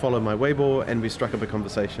happened to follow my Weibo, and we struck up a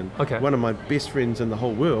conversation. Okay. One of my best friends in the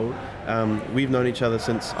whole world, we've known each other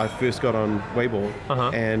since I first got on Weibo,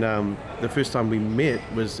 and the first time we met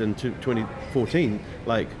was in 2014,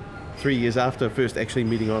 like 3 years after first actually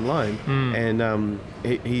meeting online, and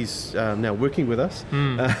he's now working with us.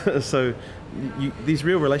 So these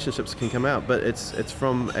real relationships can come out, but it's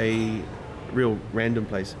from a real random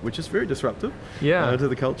place, which is very disruptive to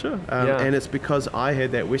the culture, and it's because I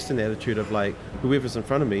had that Western attitude of like, whoever's in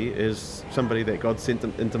front of me is somebody that God sent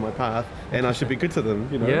them into my path, and I should be good to them,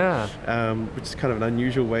 you know. Which is kind of an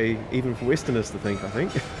unusual way even for Westerners to think, I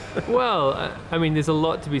think. Well, I mean, there's a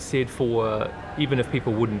lot to be said for, even if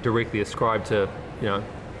people wouldn't directly ascribe to, you know,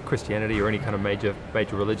 Christianity or any kind of major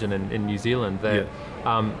religion in New Zealand, that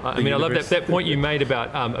I mean, I love that point you made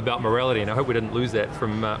about morality, and I hope we didn't lose that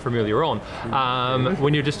from earlier on,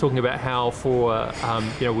 when you're just talking about how for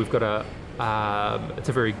you know, we've got it's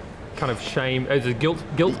a very kind of shame, it's a guilt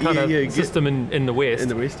kind of system in the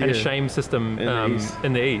West, and a shame system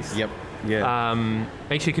in the East.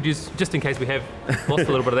 Actually, could you, just in case we have lost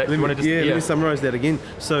a little bit of that, let me summarize that again.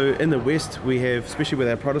 So in the West, we have, especially with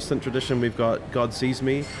our Protestant tradition, we've got God sees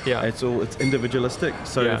me. It's individualistic.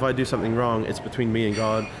 So if I do something wrong, it's between me and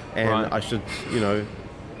God, and I should, you know,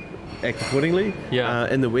 act accordingly.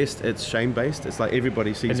 In the West, it's shame-based. It's like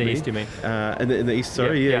everybody sees me. In the East, you mean? In the East,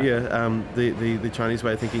 sorry. The Chinese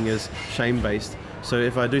way of thinking is shame-based. So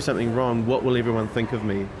if I do something wrong, what will everyone think of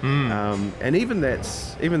me? And even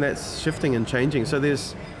that's shifting and changing. So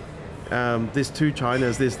there's two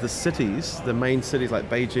Chinas. There's the cities, the main cities like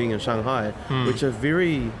Beijing and Shanghai, which are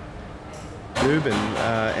very urban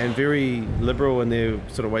and very liberal in their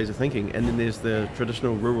sort of ways of thinking. And then there's the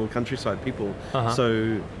traditional rural countryside people.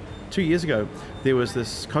 So 2 years ago, there was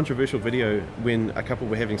this controversial video when a couple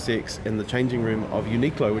were having sex in the changing room of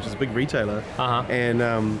Uniqlo, which is a big retailer,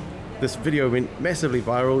 and this video went massively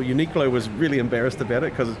viral. Uniqlo was really embarrassed about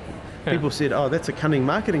it because people said, "Oh, that's a cunning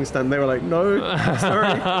marketing stunt." They were like, "No, sorry,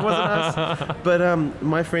 it wasn't us." But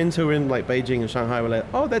my friends who were in like Beijing and Shanghai were like,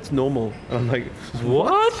 "Oh, that's normal." And I'm like,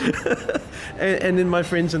 "What?" and then my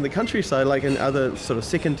friends in the countryside, like in other sort of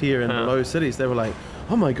second tier and below cities, they were like,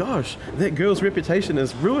 "Oh my gosh, that girl's reputation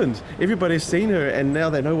is ruined. Everybody's seen her, and now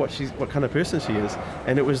they know what kind of person she is."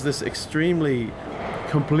 And it was this extremely,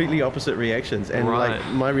 completely opposite reactions, and like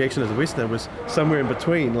my reaction as a Westerner was somewhere in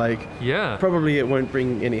between. Like, probably it won't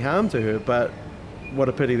bring any harm to her, but what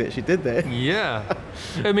a pity that she did that.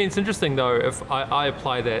 I mean, it's interesting though, if I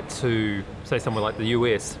apply that to, say, somewhere like the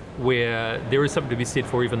US, where there is something to be said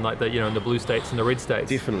for even like the, you know, in the blue states and the red states.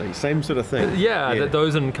 Definitely, same sort of thing. That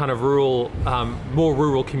those in kind of rural, more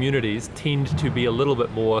rural communities tend to be a little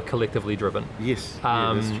bit more collectively driven.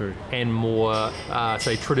 That's true. And more,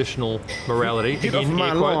 say, traditional morality. Get off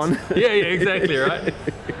my lawn. Exactly, right?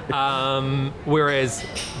 Whereas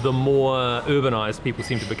the more urbanized people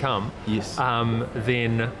seem to become,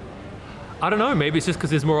 then I don't know, maybe it's just because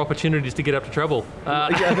there's more opportunities to get up to trouble.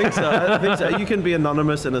 I think so. You can be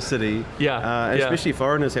anonymous in a city. Especially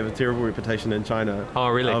foreigners have a terrible reputation in China. Oh,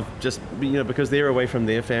 really? Of just, you know, because they're away from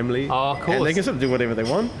their family. Oh, of course. And they can sort of do whatever they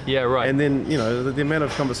want. And then, you know, the amount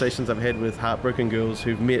of conversations I've had with heartbroken girls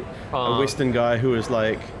who've met a Western guy who was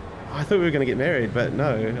like, I thought we were going to get married, but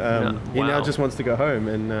no. He now just wants to go home,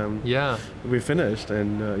 and we're finished.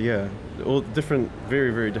 And all different,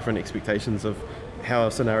 very, very different expectations of how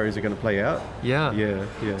scenarios are going to play out.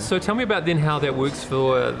 So tell me about then how that works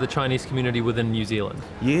for the Chinese community within New Zealand.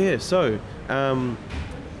 So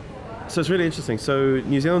it's really interesting. So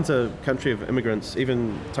New Zealand's a country of immigrants.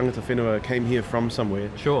 Even tangata whenua came here from somewhere.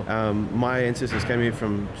 My ancestors came here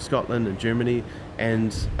from Scotland and Germany,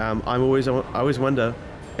 and I always wonder,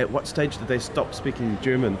 at what stage did they stop speaking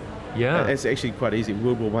German? It's actually quite easy.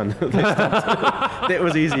 World War I, they stopped. That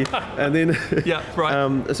was easy. And then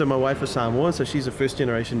so my wife is Samoan, so she's a first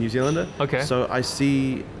generation New Zealander. So I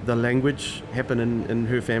see the language happen in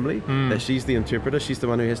her family, that she's the interpreter. She's the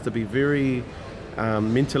one who has to be very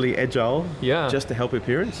mentally agile just to help her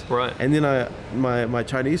parents. And then my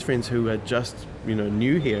Chinese friends who are just, you know,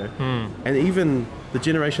 new here, and even the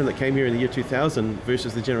generation that came here in the year 2000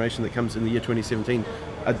 versus the generation that comes in the year 2017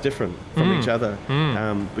 are different from each other,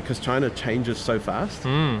 because China changes so fast.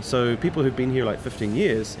 So people who've been here like 15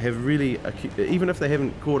 years have really, even if they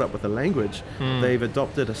haven't caught up with the language, they've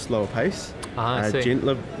adopted a slower pace,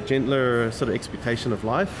 gentler sort of expectation of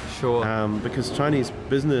life. Because Chinese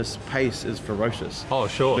business pace is ferocious.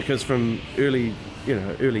 Because from early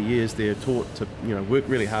years they're taught to, you know, work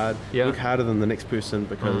really hard, work harder than the next person,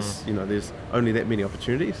 because you know, there's only that many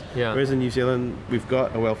opportunities. Whereas in New Zealand, we've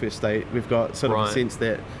got a welfare state, we've got sort of a sense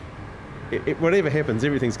that whatever happens,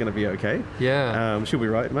 everything's going to be okay. Yeah. She'll be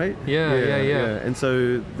right, mate. Yeah. And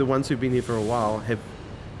so the ones who've been here for a while have,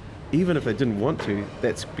 even if they didn't want to,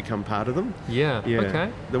 that's become part of them. Yeah.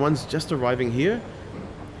 Okay. The ones just arriving here,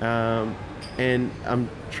 and I'm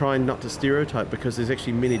trying not to stereotype because there's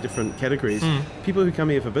actually many different categories. People who come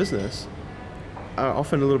here for business are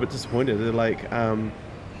often a little bit disappointed. They're like,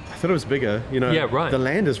 I thought it was bigger, Yeah, right. The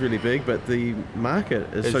land is really big, but the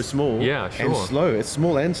market is so small and slow. It's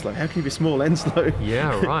small and slow. How can you be small and slow?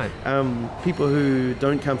 Yeah, right. People who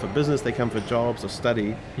don't come for business, they come for jobs or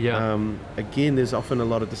study. Yeah. Again, there's often a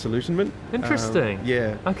lot of disillusionment. Interesting.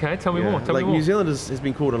 Yeah. Okay, tell me more. Tell me more. New Zealand has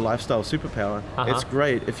been called a lifestyle superpower. It's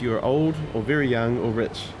great if you're old or very young or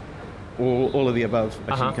rich. Or all of the above.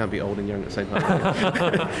 Actually, you can't be old and young at the same time.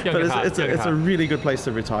 But it's a really good place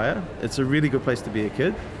to retire. It's a really good place to be a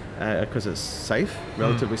kid because it's safe,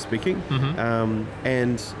 relatively speaking.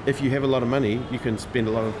 And if you have a lot of money, you can spend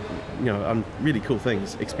a lot of, on really cool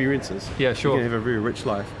things, experiences. Yeah, sure. You can have a very rich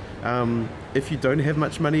life. If you don't have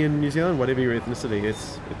much money in New Zealand, whatever your ethnicity, it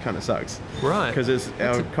kind of sucks. Right. Because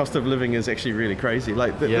our cost of living is actually really crazy.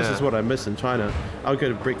 Like this is what I miss in China. I'll go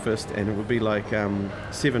to breakfast and it would be like 7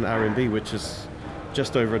 RMB, which is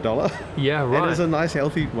just over $1. Yeah, right. And it's a nice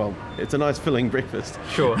healthy, it's a nice filling breakfast.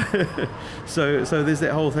 Sure. So there's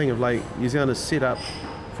that whole thing of like New Zealand is set up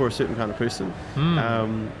for a certain kind of person.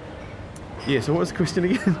 So what was the question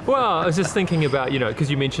again? Well, I was just thinking about, because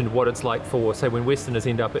you mentioned what it's like for, say, when Westerners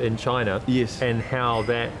end up in China. Yes. And how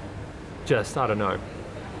that just, I don't know,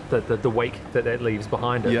 the wake that leaves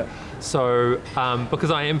behind it. Yeah. So, because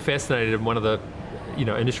I am fascinated, and one of the,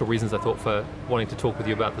 initial reasons I thought for wanting to talk with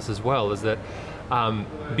you about this as well is that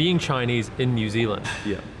being Chinese in New Zealand.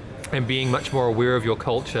 Yeah. And being much more aware of your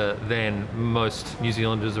culture than most New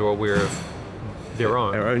Zealanders are aware of their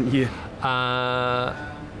own. Our own, yeah.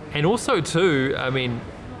 And also too, I mean,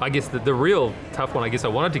 I guess the real tough one I guess I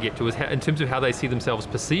wanted to get to is in terms of how they see themselves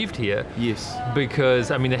perceived here. Yes.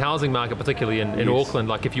 Because I mean the housing market, particularly in Auckland,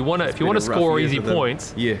 like if you want to score easy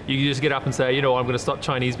points, you can just get up and say, I'm going to stop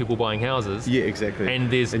Chinese people buying houses. Yeah, exactly.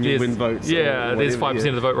 And you win votes. Yeah, there's 5%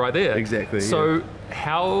 of the vote right there. Exactly. So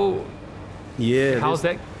how's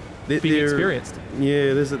that being experienced?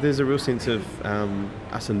 Yeah, there's a real sense of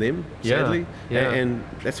us and them, sadly. Yeah. And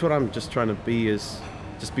that's what I'm just trying to be is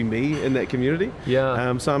just be me in that community.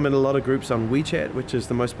 Yeah. So I'm in a lot of groups on WeChat, which is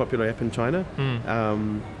the most popular app in China.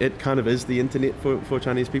 It kind of is the internet for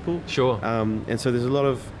Chinese people. Sure. And so there's a lot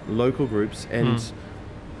of local groups, and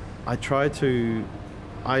I try to.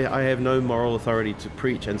 I have no moral authority to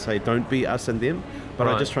preach and say don't be us and them, but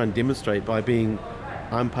I just try and demonstrate by being,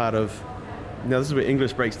 I'm part of. Now this is where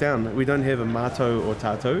English breaks down. We don't have a mato or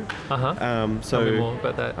tato. Tell me more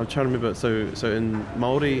about that. I'm trying to remember. So in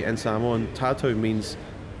Māori and Samoan, tato means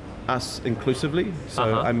us inclusively. So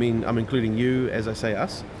I mean, I'm including you as I say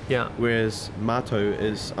us. Yeah. Whereas mato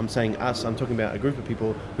is, I'm saying us, I'm talking about a group of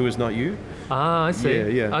people who is not you. Ah, I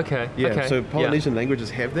see. Yeah. Okay. Yeah. Okay. So Polynesian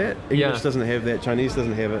languages have that. English doesn't have that. Chinese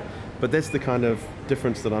doesn't have it. But that's the kind of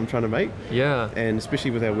difference that I'm trying to make. Yeah. And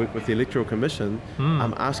especially with our work with the Electoral Commission,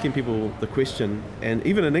 I'm asking people the question, and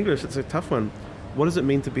even in English, it's a tough one. What does it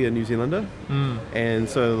mean to be a New Zealander? And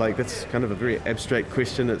so that's kind of a very abstract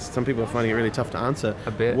question. Some people are finding it really tough to answer. I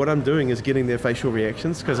bet. What I'm doing is getting their facial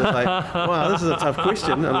reactions because it's like, wow, this is a tough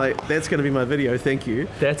question. I'm like, that's going to be my video, thank you.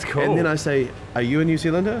 That's cool. And then I say, are you a New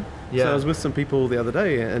Zealander? Yeah. So I was with some people the other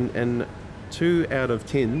day, and 2 out of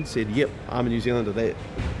 10 said, yep, I'm a New Zealander. They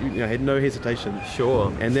had no hesitation.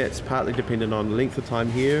 Sure. And that's partly dependent on length of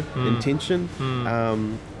time here, intention,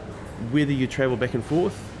 whether you travel back and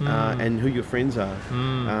forth, and who your friends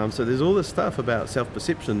are. So there's all this stuff about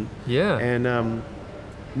self-perception. Yeah. And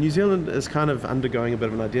New Zealand is kind of undergoing a bit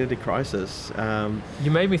of an identity crisis.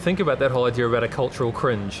 You made me think about that whole idea about a cultural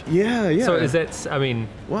cringe. Yeah. So is that, I mean...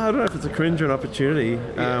 Well, I don't know if it's a cringe or an opportunity.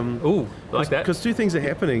 Like that. Because 2 things are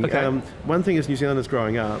happening. Okay. One thing is New Zealand is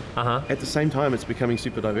growing up. At the same time, it's becoming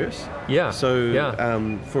super diverse. Yeah. So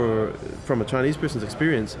from a Chinese person's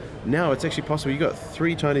experience, now it's actually possible. You've got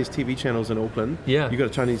 3 Chinese TV channels in Auckland. Yeah. You've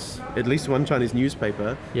got at least 1 Chinese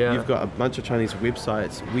newspaper. Yeah. You've got a bunch of Chinese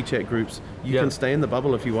websites, WeChat groups. You can stay in the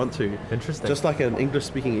bubble if you want to. Interesting. Just like an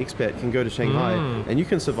English-speaking expat can go to Shanghai and you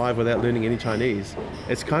can survive without learning any Chinese.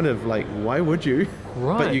 It's kind of like, why would you?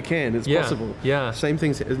 Right. But you can. It's possible. Yeah. Same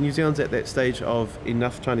things. New Zealand's at that stage of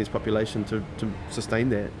enough Chinese population to sustain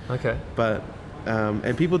that. Okay. But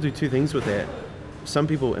and people do 2 things with that. Some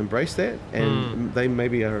people embrace that, and they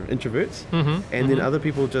maybe are introverts, and then other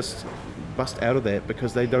people just bust out of that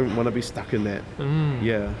because they don't want to be stuck in that.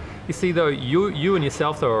 Yeah. You see, though, you and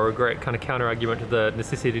yourself, though, are a great kind of counter-argument to the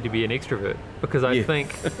necessity to be an extrovert, because I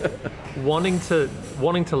think wanting to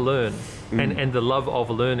learn and the love of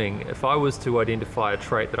learning. If I was to identify a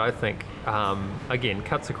trait that I think, again,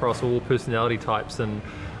 cuts across all personality types and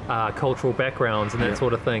cultural backgrounds and that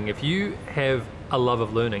sort of thing, if you have a love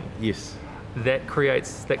of learning, yes, that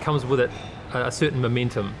comes with it a certain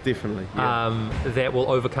momentum. Definitely. That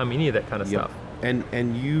will overcome any of that kind of stuff.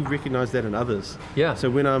 And you recognize that in others. Yeah. So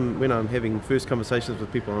when I'm having first conversations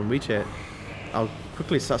with people on WeChat, I'll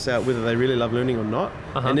quickly suss out whether they really love learning or not.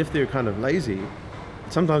 And if they're kind of lazy,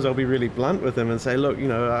 sometimes I'll be really blunt with them and say, look,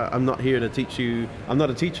 I'm not here to teach you. I'm not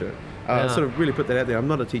a teacher. Sort of really put that out there. I'm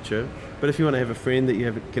not a teacher, but if you want to have a friend that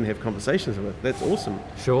you can have conversations with, that's awesome.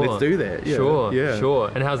 Sure. Let's do that. Yeah.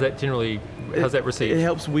 Sure. And how's that received? It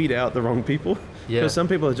helps weed out the wrong people. Yeah. Because some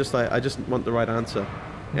people are just like, I just want the right answer.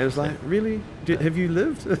 And it's like, really? Have you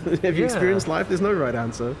lived? Have you experienced life? There's no right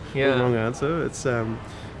answer or wrong answer.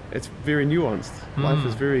 It's very nuanced. Life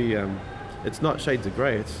is very, it's not shades of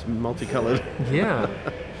grey, it's multicolored. Yeah.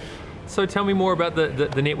 So tell me more about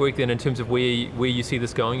the network then in terms of where you see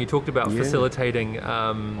this going. You talked about facilitating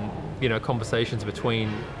conversations between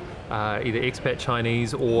either expat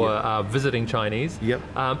Chinese or visiting Chinese. Yep.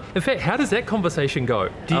 In fact, how does that conversation go?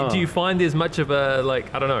 Do you find there's much of a,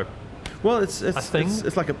 I don't know, well, it's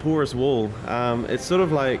like a porous wall. It's sort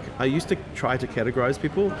of like, I used to try to categorize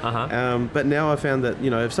people, but now I found that,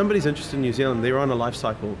 if somebody's interested in New Zealand, they're on a life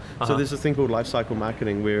cycle. So there's a thing called life cycle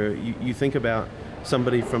marketing where you think about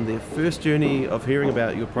somebody from their first journey of hearing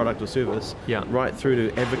about your product or service right through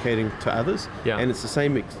to advocating to others. And it's the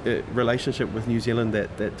same relationship with New Zealand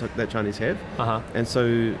that Chinese have. And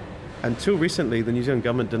so until recently, the New Zealand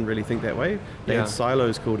government didn't really think that way. They had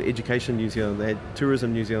silos called Education New Zealand, they had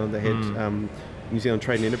Tourism New Zealand, they had New Zealand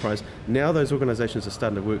Trade and Enterprise. Now those organisations are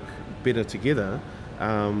starting to work better together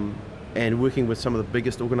and working with some of the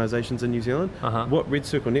biggest organisations in New Zealand. What Red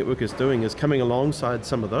Circle Network is doing is coming alongside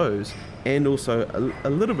some of those and also a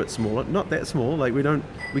little bit smaller, not that small,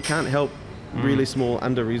 we can't help really small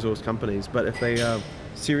under-resourced companies, but if they are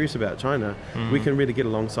serious about China, we can really get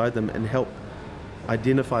alongside them and help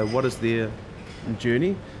identify what is their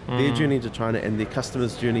journey into China and their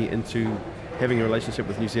customers' journey into having a relationship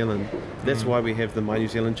with New Zealand. That's why we have the My New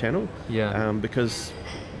Zealand channel. Because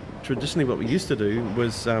traditionally what we used to do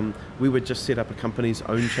was we would just set up a company's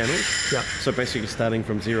own channel. So basically starting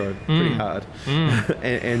from zero, pretty hard.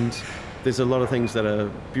 and there's a lot of things that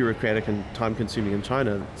are bureaucratic and time consuming in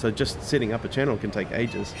China. So just setting up a channel can take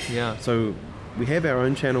ages. So we have our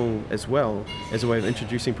own channel as well as a way of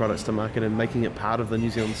introducing products to market and making it part of the New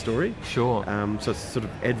Zealand story. Sure. So it's sort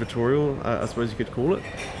of advertorial, I suppose you could call it.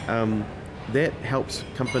 That helps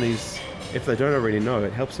companies, if they don't already know,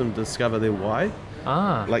 it helps them discover their why.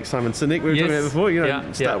 Like Simon Sinek we were talking about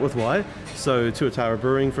before, start with why. So Tuatara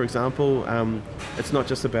Brewing, for example, it's not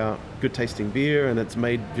just about good tasting beer and it's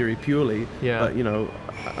made very purely, but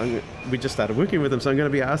we just started working with them, so I'm going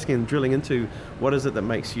to be asking and drilling into what is it that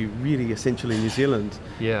makes you really essentially New Zealand,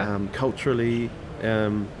 culturally,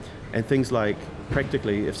 and things like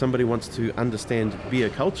practically, if somebody wants to understand beer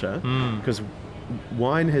culture, because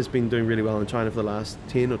wine has been doing really well in China for the last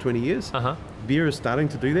 10 or 20 years. Beer is starting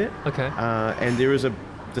to do that. And there is a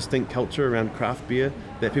distinct culture around craft beer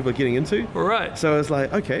that people are getting into. Right. So it's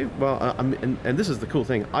like, okay, well, and this is the cool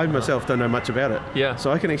thing. I myself don't know much about it.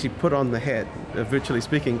 So I can actually put on the hat, virtually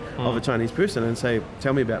speaking, of a Chinese person and say,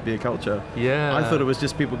 tell me about beer culture. I thought it was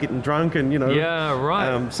just people getting drunk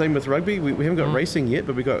and, same with rugby. We haven't got racing yet,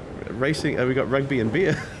 but we got racing. We got rugby and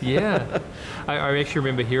beer. I actually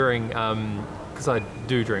remember hearing, because I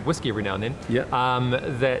do drink whiskey every now and then,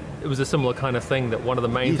 that it was a similar kind of thing, that one of the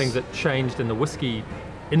main things that changed in the whiskey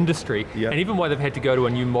industry, and even why they've had to go to a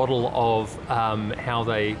new model of how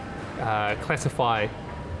they classify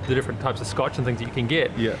the different types of scotch and things that you can get,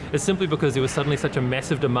 is simply because there was suddenly such a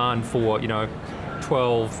massive demand for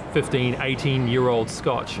 12, 15, 18-year-old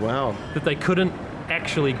scotch that they couldn't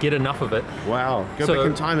actually get enough of it. Go back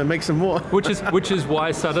in time and make some more. which is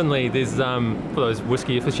why suddenly there's for those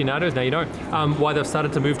whiskey aficionados, now you know why they've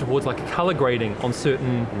started to move towards like a color grading on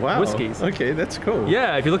certain whiskeys. Okay, that's cool.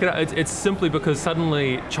 If you look at it, it's simply because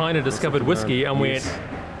suddenly China discovered whiskey and went.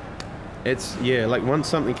 It's like once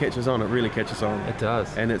something catches on, it really catches on. It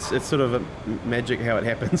does. And it's sort of a magic how it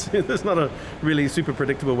happens. There's not a really super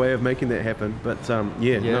predictable way of making that happen, but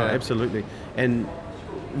no, absolutely. And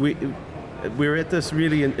we're at this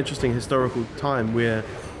really interesting historical time where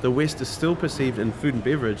the West is still perceived in food and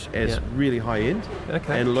beverage as really high-end,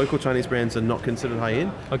 and local Chinese brands are not considered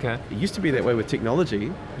high-end. It used to be that way with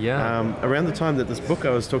technology. Around the time that this book I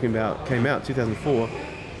was talking about came out, 2004,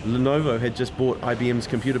 Lenovo had just bought IBM's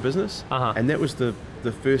computer business, and that was the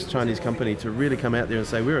first Chinese company to really come out there and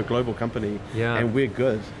say, we're a global company, and we're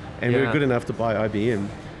good, and we're good enough to buy IBM.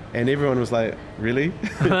 And everyone was like, really?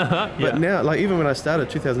 But now, like even when I started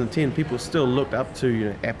 2010, people still looked up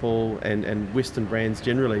to Apple and Western brands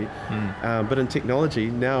generally. But in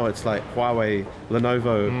technology, now it's like Huawei,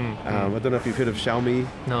 Lenovo. I don't know if you've heard of Xiaomi.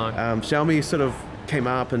 No. Xiaomi sort of came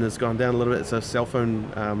up and has gone down a little bit. It's a cell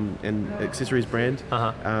phone and accessories brand.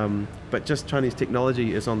 But just Chinese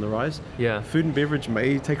technology is on the rise. Yeah. Food and beverage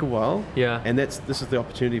may take a while. Yeah. And this is the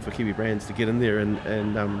opportunity for Kiwi brands to get in there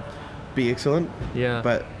and be excellent. Yeah.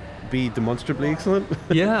 But be demonstrably excellent.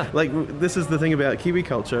 Yeah. Like this is the thing about Kiwi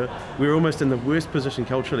culture. We're almost in the worst position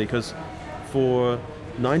culturally because for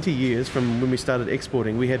 90 years from when we started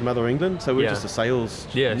exporting, we had Mother England, so we were just a sales.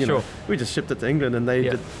 We just shipped it to England and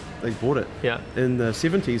they bought it. Yeah. In the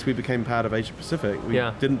 70s, we became part of Asia Pacific. We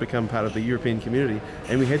didn't become part of the European community,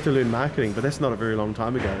 and we had to learn marketing, but that's not a very long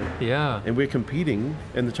time ago. Yeah. And we're competing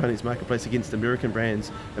in the Chinese marketplace against American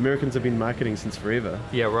brands. Americans have been marketing since forever.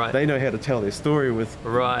 Yeah, right. They know how to tell their story with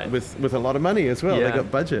a lot of money as well. Yeah. They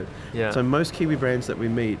got budget. Yeah. So most Kiwi brands that we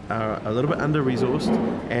meet are a little bit under-resourced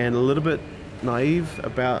and a little bit naive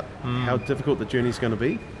about how difficult the journey is going to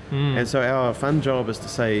be. And so our fun job is to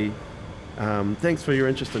say, thanks for your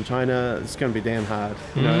interest in China. It's going to be damn hard,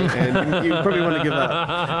 and you probably want to give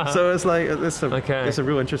up. So it's like it's a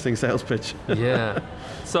real interesting sales pitch. Yeah.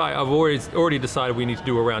 So I've already decided we need to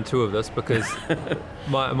do a round 2 of this because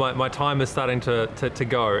my time is starting to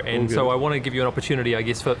go, and so I want to give you an opportunity, I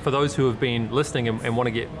guess, for those who have been listening and want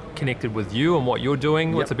to get connected with you and what you're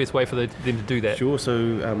doing. What's the best way for them to do that? Sure.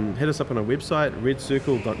 So hit us up on our website,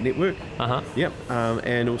 redcircle.network. Yep.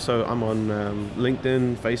 And also I'm on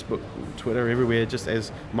LinkedIn, Facebook, Twitter, everywhere, just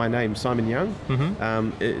as my name, Simon Young.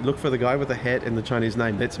 Look for the guy with the hat and the Chinese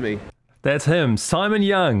name. That's me. That's him, Simon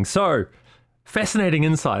Young. So, fascinating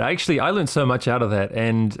insight. I learned so much out of that,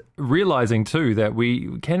 and realizing too that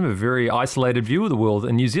we can have a very isolated view of the world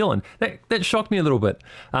in New Zealand. That shocked me a little bit.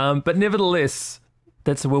 But nevertheless,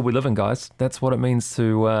 that's the world we live in, guys. That's what it means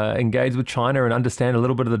to engage with China and understand a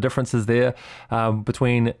little bit of the differences there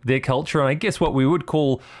between their culture and I guess what we would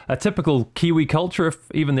call a typical Kiwi culture, if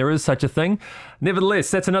even there is such a thing. Nevertheless,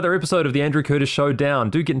 that's another episode of the Andrew Curtis Show Down.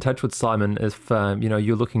 Do get in touch with Simon if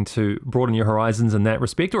you're looking to broaden your horizons in that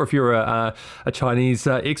respect, or if you're a Chinese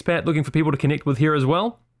expat looking for people to connect with here as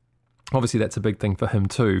well. Obviously, that's a big thing for him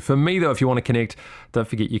too. For me, though, if you want to connect, don't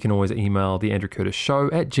forget you can always email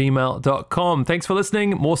theandrewcurtisshow@gmail.com. Thanks for listening.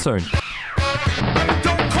 More soon. Don't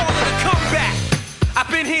call it a comeback. I've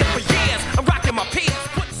been here for years. I'm rocking my peers.